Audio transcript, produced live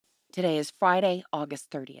Today is Friday, August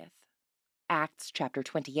 30th. Acts chapter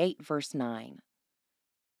 28, verse 9.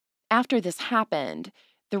 After this happened,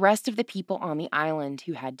 the rest of the people on the island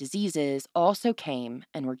who had diseases also came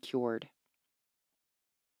and were cured.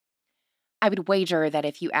 I would wager that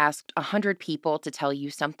if you asked 100 people to tell you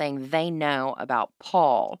something they know about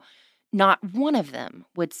Paul, not one of them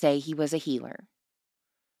would say he was a healer.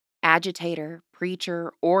 Agitator,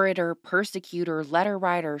 preacher, orator, persecutor, letter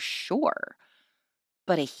writer, sure.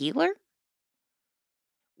 But a healer?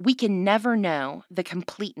 We can never know the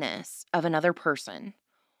completeness of another person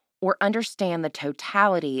or understand the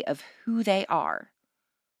totality of who they are,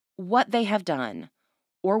 what they have done,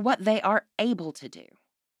 or what they are able to do.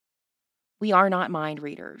 We are not mind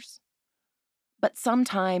readers, but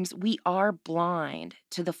sometimes we are blind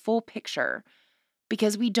to the full picture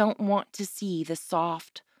because we don't want to see the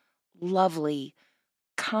soft, lovely,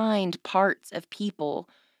 kind parts of people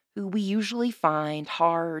who we usually find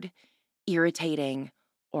hard, irritating,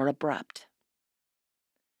 or abrupt.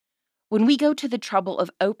 When we go to the trouble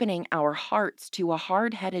of opening our hearts to a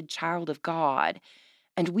hard-headed child of God,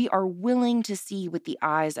 and we are willing to see with the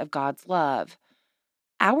eyes of God's love,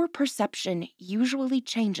 our perception usually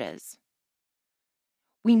changes.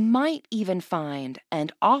 We might even find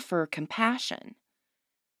and offer compassion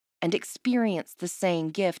and experience the same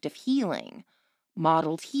gift of healing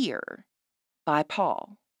modeled here by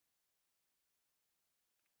Paul.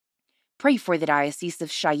 Pray for the Diocese of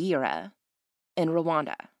Shaira in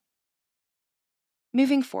Rwanda.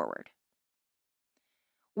 Moving forward.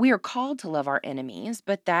 We are called to love our enemies,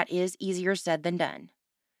 but that is easier said than done.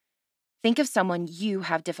 Think of someone you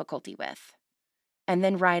have difficulty with, and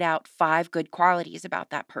then write out 5 good qualities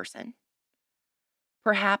about that person.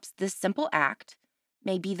 Perhaps this simple act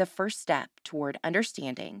may be the first step toward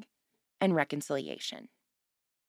understanding and reconciliation.